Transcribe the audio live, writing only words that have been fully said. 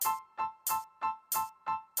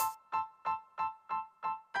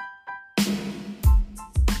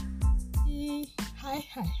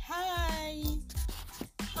Hi.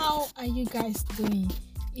 How are you guys doing?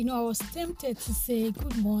 I was tempted to say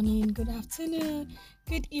good morning, good afternoon,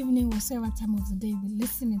 good evening, whatever time of the day you're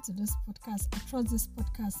listening to this podcast. I trust this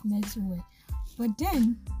podcast met you well. But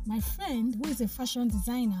then, my friend, who is a fashion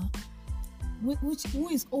designer, who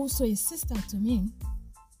is also a sister to me,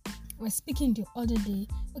 was speaking the other day.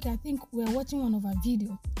 Okay, I think we are watching one of her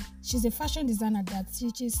video. She's a fashion designer that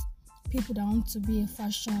teaches people that want to be a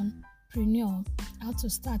fashionpreneur how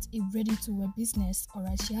to start a ready-to-wear business.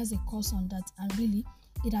 Alright, she has a course on that, and really,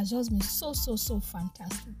 it has just been so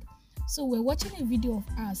fantastic. So we're watching a video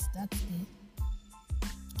of us that day,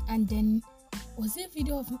 and then was it a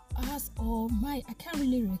video of us or my? I can't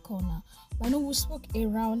really recall now, but I know we spoke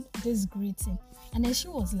around this greeting, and then she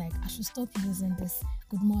was like, I should stop using this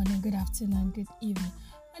good morning, good afternoon, good evening.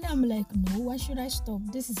 And I'm like, no, why should I stop?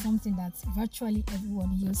 This is something that virtually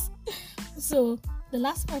everyone uses. So the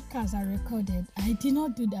last podcast I recorded, I did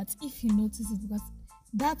not do that, if you notice it, because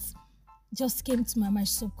that just came to my mind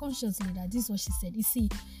subconsciously that this is what she said. You see,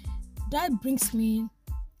 that brings me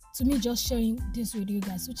to me just sharing this with you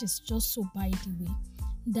guys, which is just so by the way,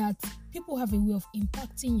 that people have a way of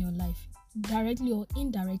impacting your life, directly or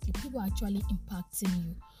indirectly. People are actually impacting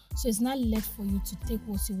you. So it's not left for you to take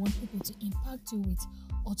what you want people to impact you with,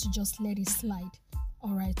 or to just let it slide.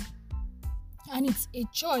 Alright. And it's a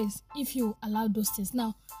choice if you allow those things.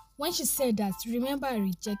 Now, when she said that, remember I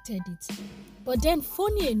rejected it. But then,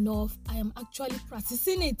 funny enough, I am actually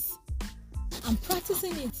practicing it. I'm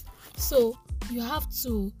practicing it. So, you have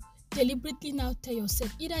to deliberately now tell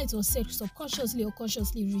yourself, either it was said subconsciously or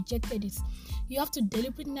consciously, rejected it. You have to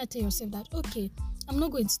deliberately now tell yourself that, okay, I'm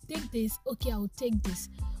not going to take this. Okay, I will take this.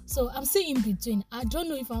 So, I'm still in between. I don't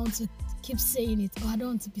know if I want to keep saying it or I don't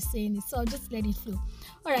want to be saying it. So, I'll just let it flow.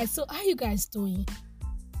 Alright, so how are you guys doing?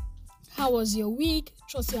 How was your week?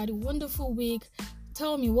 Trust you had a wonderful week.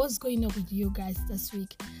 Tell me what's going on with you guys this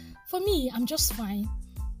week. For me, I'm just fine.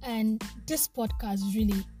 And this podcast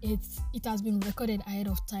really, it has been recorded ahead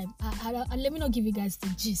of time. Let me not give you guys the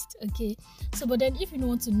gist, okay? So, but then if you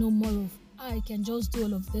want to know more of how I can just do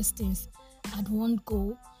all of these things at one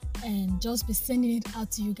go and just be sending it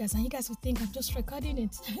out to you guys, and you guys will think I'm just recording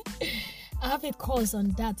it. I have a course on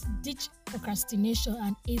that, ditch procrastination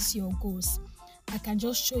and ace your goals. I can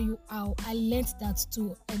just show you how I learned that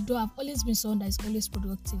too. Although I've always been someone that is always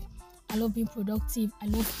productive. I love being productive. I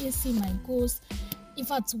love acing my goals. In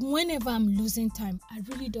fact, whenever I'm losing time, I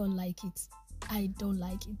really don't like it. I don't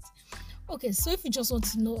like it. Okay, so if you just want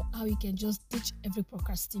to know how you can just ditch every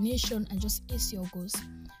procrastination and just ace your goals,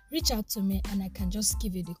 reach out to me and I can just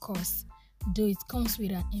give you the course. Though it comes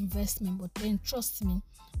with an investment, but then trust me,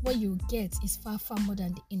 what you get is far more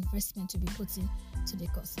than the investment to be put into the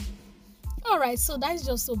course. Alright, so that is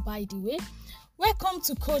just so by the way. Welcome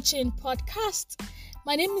to Coaching Podcast.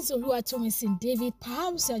 My name is Oluwatomisin David.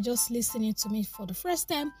 Perhaps you are just listening to me for the first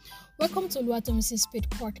time. Welcome to Oluwatomisin Speed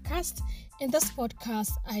Podcast. In this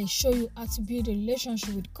podcast, I show you how to build a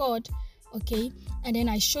relationship with God, okay? And then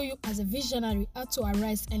I show you as a visionary how to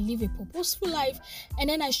arise and live a purposeful life. And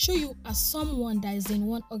then I show you as someone that is in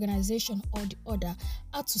one organization or the other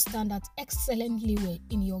how to stand out excellently well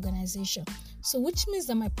in your organization. So which means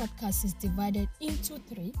that my podcast is divided into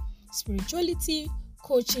three: spirituality,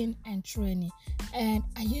 coaching, and training. And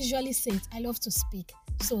I usually say it, I love to speak.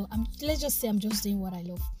 So let's just say I'm just doing what I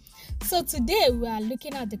love. So today we are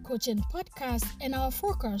looking at the coaching podcast, and our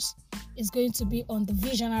focus is going to be on the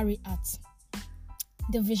visionary art.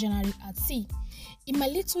 The visionary art. See, in my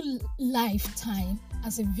little lifetime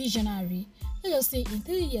as a visionary, let's just say in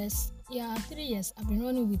 3 years, I've been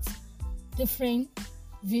running with different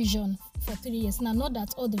vision for 3 years. Now, not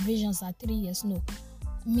that all the visions are 3 years, no.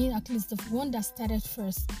 I mean, at least the one that started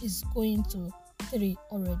first is going to 3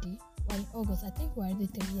 already. By August, I think we're already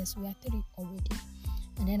 3 years. We are 3 already.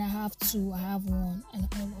 And then I have 2, I have 1, and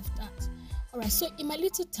all of that. Alright, so in my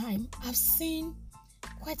little time, I've seen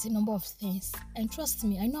quite a number of things. And trust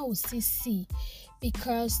me, I know I will still see.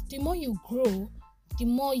 Because the more you grow, the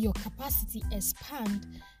more your capacity expand,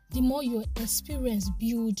 the more your experience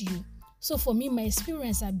build you. So for me, my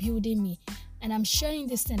experience are building me. And I'm sharing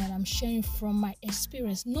this thing that I'm sharing from my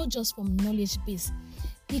experience, not just from knowledge base.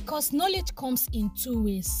 Because knowledge comes in 2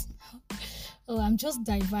 ways. Oh, I'm just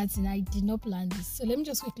diverting. I did not plan this. So let me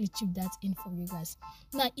just quickly chip that in for you guys.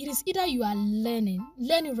 Now, it is either you are learning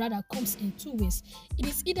rather comes in 2 ways. It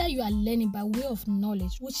is either you are learning by way of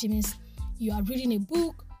knowledge, which means you are reading a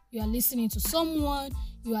book, you are listening to someone,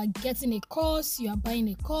 you are getting a course, you are buying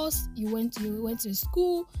a course, you went to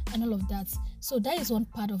school and all of that. So that is one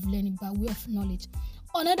part of learning by way of knowledge.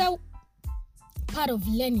 Another part of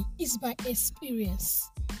learning is by experience.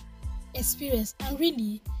 experience. And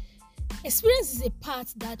really, experience is a part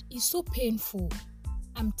that is so painful,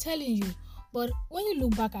 I'm telling you. But when you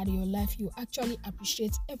look back at your life, you actually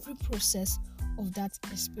appreciate every process of that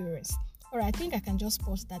experience. Alright, I think I can just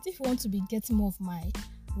pause that. If you want to be getting more of my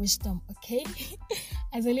wisdom, okay?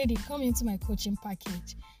 As a lady, come into my coaching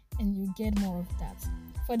package and you get more of that.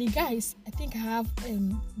 For the guys, I think I have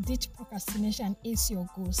ditch procrastination and ace your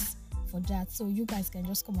goals for that. So you guys can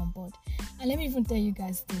just come on board. And let me even tell you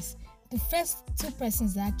guys this. The first 2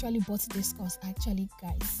 persons that actually bought this course are actually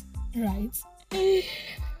guys, right?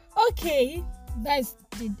 Okay, that is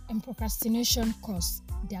the procrastination course.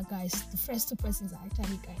 They are guys. The first 2 persons are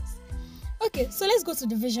actually guys. Okay, so let's go to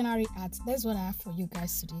the visionary art. That's what I have for you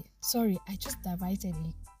guys today. Sorry, I just diverted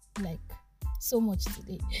like so much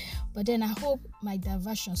today. But then I hope my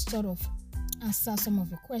diversion sort of answer some of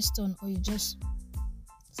your questions, or you just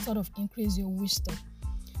sort of increase your wisdom.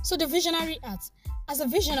 So the visionary art. As a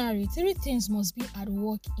visionary, 3 things must be at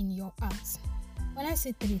work in your art. When I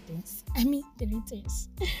say 3 things, I mean 3 things.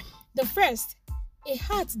 The first, a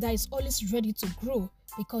heart that is always ready to grow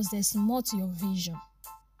because there's more to your vision.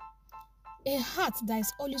 A heart that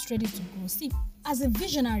is always ready to grow. See, as a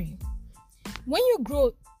visionary, when you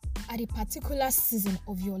grow at a particular season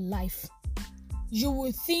of your life, you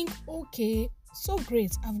will think, okay, so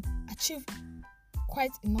great, I've achieved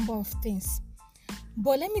quite a number of things.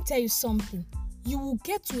 But let me tell you something. You will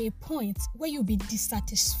get to a point where you'll be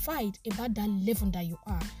dissatisfied about that level that you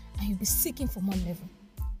are, and you'll be seeking for more level.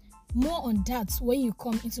 More on that when you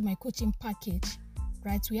come into my coaching package,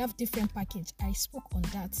 right? We have different package. I spoke on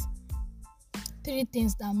that. 3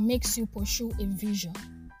 things that makes you pursue a vision.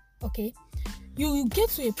 Okay? You will get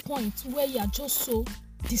to a point where you are just so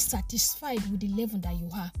dissatisfied with the level that you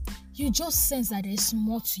are. You just sense that there's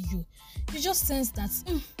more to you. You just sense that,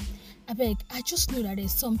 I just know that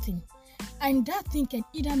there's something. And that thing can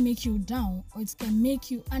either make you down, or it can make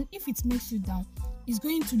you, and if it makes you down, it's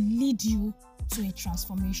going to lead you to a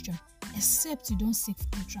transformation, except you don't seek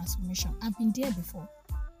a transformation. I've been there before.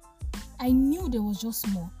 I knew there was just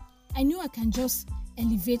more. I knew I can just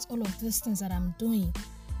elevate all of these things that I'm doing.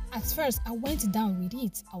 At first, I went down with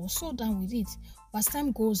it. I was so down with it. But as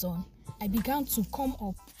time goes on, I began to come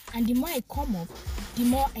up. And the more I come up, the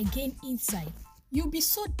more I gain insight. You'll be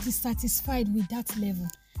so dissatisfied with that level,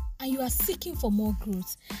 and you are seeking for more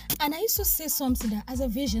growth. And I used to say something that as a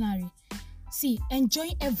visionary, see, enjoy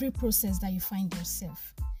every process that you find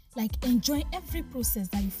yourself. Like, enjoy every process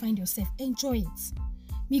that you find yourself. Enjoy it.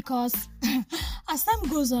 Because as time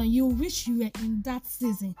goes on, you wish you were in that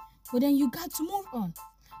season, but then you got to move on.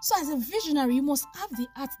 So as a visionary, you must have the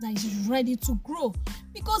heart that is ready to grow,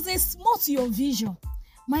 because there's more to your vision.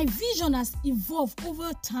 My vision has evolved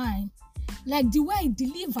over time. Like, the way I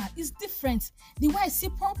deliver is different. The way I see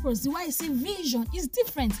purpose, the way I see vision is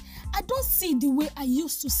different. I don't see it the way I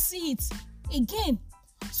used to see it again.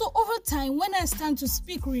 So over time, when I stand to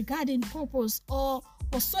speak regarding purpose or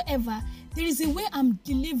whatsoever, there is a way I'm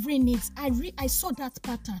delivering it. I saw that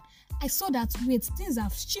pattern. I saw that, wait, things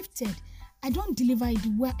have shifted. I don't deliver it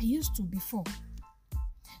the way I used to before.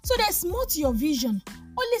 So there's more to your vision.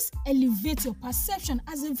 Always elevate your perception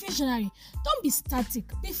as a visionary. Don't be static.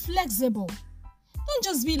 Be flexible. Don't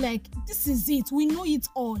just be like, this is it. We know it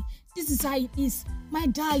all. This is how it is. My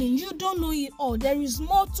darling, you don't know it all. There is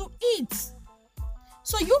more to it.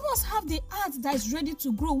 So you must have the heart that is ready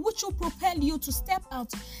to grow, which will propel you to step out.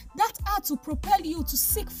 That heart will propel you to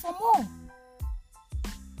seek for more.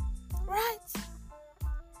 Right?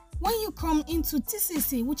 When you come into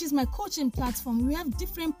TCC, which is my coaching platform, we have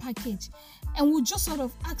different package, and we'll just sort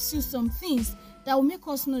of ask you some things that will make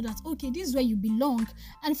us know that, okay, this is where you belong.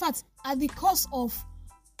 And in fact, at the cost of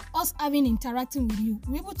us interacting with you,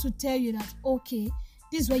 we're able to tell you that, okay,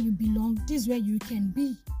 this is where you belong, this is where you can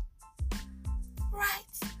be.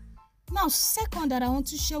 Right? Now, second that I want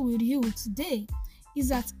to share with you today is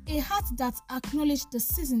that a heart that acknowledges the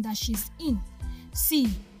season that she's in.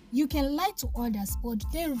 See, you can lie to others, but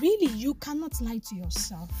then really you cannot lie to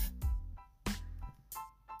yourself.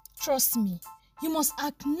 Trust me, you must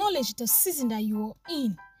acknowledge the season that you are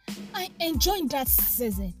in and enjoy that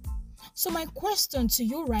season. So my question to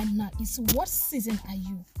you right now is, what season are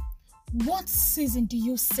you? What season do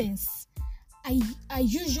you sense? I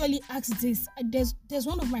usually ask this. There's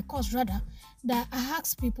one of my course rather that I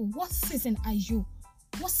ask people, what season are you?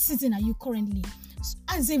 What season are you currently? So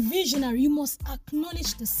as a visionary, you must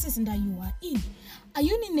acknowledge the season that you are in. Are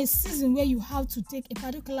you in a season where you have to take a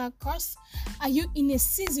particular course? Are you in a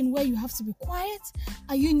season where you have to be quiet?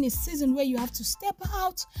 Are you in a season where you have to step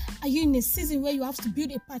out? Are you in a season where you have to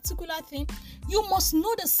build a particular thing? You must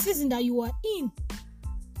know the season that you are in.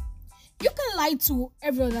 You can lie to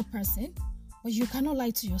every other person, but you cannot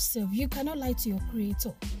lie to yourself. You cannot lie to your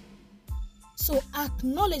creator. So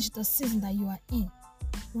acknowledge the season that you are in,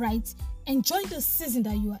 right? Enjoy the season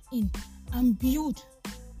that you are in and build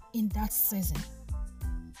in that season.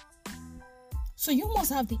 So you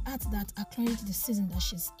must have the heart that acknowledges the season that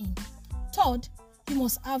she's in. Third, you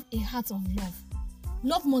must have a heart of love.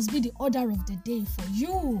 Love must be the order of the day for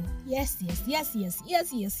you. Yes.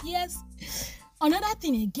 Another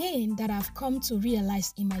thing again that I've come to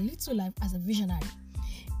realize in my little life as a visionary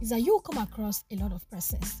is that you will come across a lot of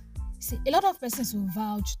persons. See, a lot of persons will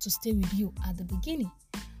vouch to stay with you at the beginning.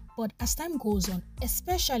 But as time goes on,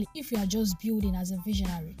 especially if you are just building as a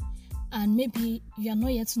visionary, and maybe you are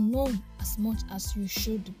not yet known as much as you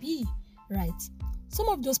should be, right? Some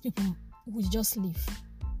of those people will just leave,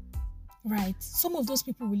 right? Some of those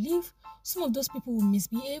people will leave. Some of those people will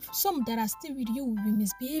misbehave. Some that are still with you will be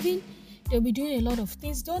misbehaving. They'll be doing a lot of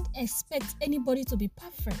things. Don't expect anybody to be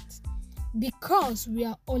perfect because we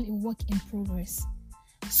are all a work in progress.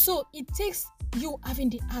 So it takes you having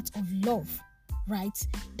the heart of love, right?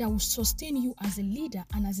 That will sustain you as a leader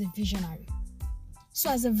and as a visionary. So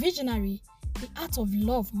as a visionary, the art of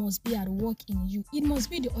love must be at work in you. It must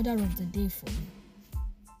be the order of the day for you.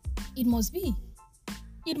 It must be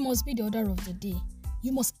the order of the day.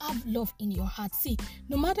 You must have love in your heart. See,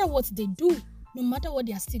 no matter what they do, no matter what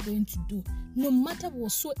they are still going to do, no matter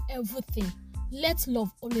whatsoever thing, let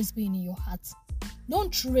love always be in your heart.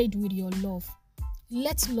 Don't trade with your love.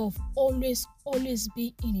 Let love always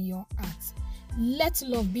be in your heart. Let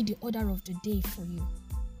love be the order of the day for you.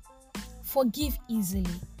 Forgive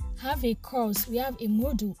easily. Have a course. We have a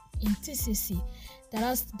module in TCC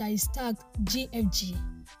that is tagged GFG,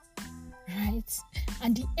 right?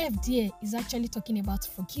 And the F there is actually talking about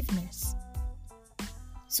forgiveness.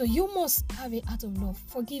 So you must have a heart of love.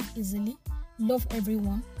 Forgive easily. Love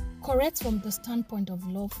everyone. Correct from the standpoint of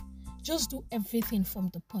love. Just do everything from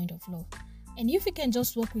the point of love. And if you can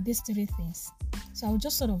just work with these three things. So I'll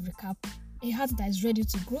just sort of recap. A heart that is ready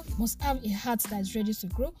to grow. You must have a heart that is ready to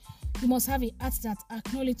grow. You must have a heart that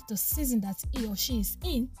acknowledges the season that he or she is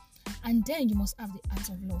in. And then you must have the heart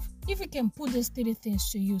of love. If you can put these three things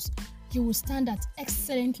to use, you will stand out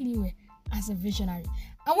excellently well as a visionary.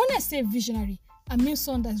 And when I say visionary, I mean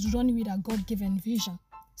someone that's running with a God-given vision.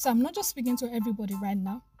 So I'm not just speaking to everybody right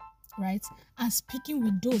now, right? I'm speaking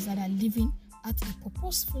with those that are living at a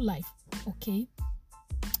purposeful life, okay?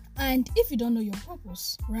 And if you don't know your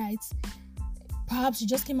purpose, right? Perhaps you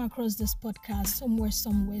just came across this podcast somewhere,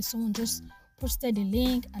 someone just posted a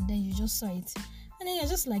link and then you just saw it. And then you're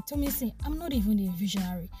just like, Tomisin, I'm not even a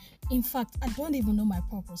visionary. In fact, I don't even know my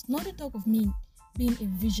purpose. Not to talk of me being a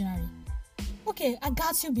visionary. Okay, I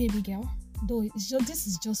got you, baby girl. Though this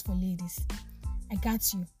is just for ladies. I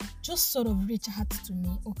got you. Just sort of reach out to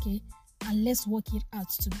me, okay? And let's work it out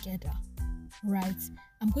together, right?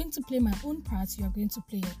 I'm going to play my own part. You are going to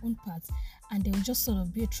play your own part. And there will just sort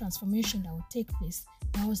of be a transformation that will take place.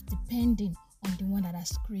 That was depending on the one that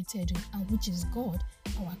has created you, and which is God,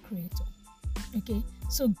 our creator. Okay,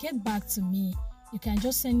 so get back to me. You can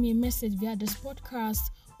just send me a message via this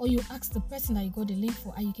podcast, or you ask the person that you got the link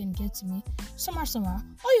for how you can get to me somehow,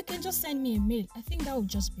 or you can just send me a mail. I think that would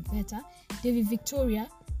just be better.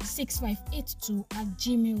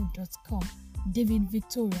 davidvictoria6582@gmail.com.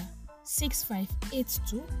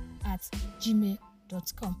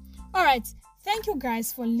 davidvictoria6582@gmail.com. All right, thank you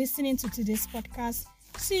guys for listening to today's podcast.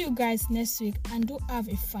 See you guys next week, and do have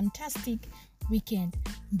a fantastic weekend.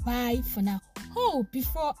 Bye for now. Oh,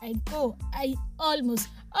 before I go, I almost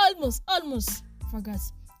forgot.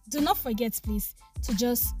 Do not forget, please, to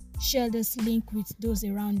just share this link with those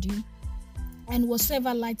around you, and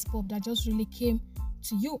whatsoever light bulb that just really came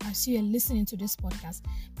to you as you are listening to this podcast,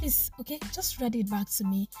 please, okay, just read it back to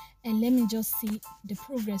me and let me just see the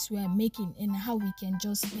progress we are making and how we can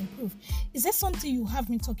just improve. Is there something you have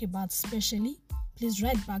me talk about specially? Please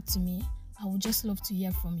write back to me. I would just love to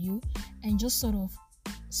hear from you, and just sort of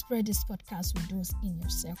spread this podcast with those in your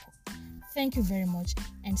circle. Thank you very much,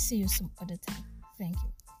 and see you some other time. Thank you.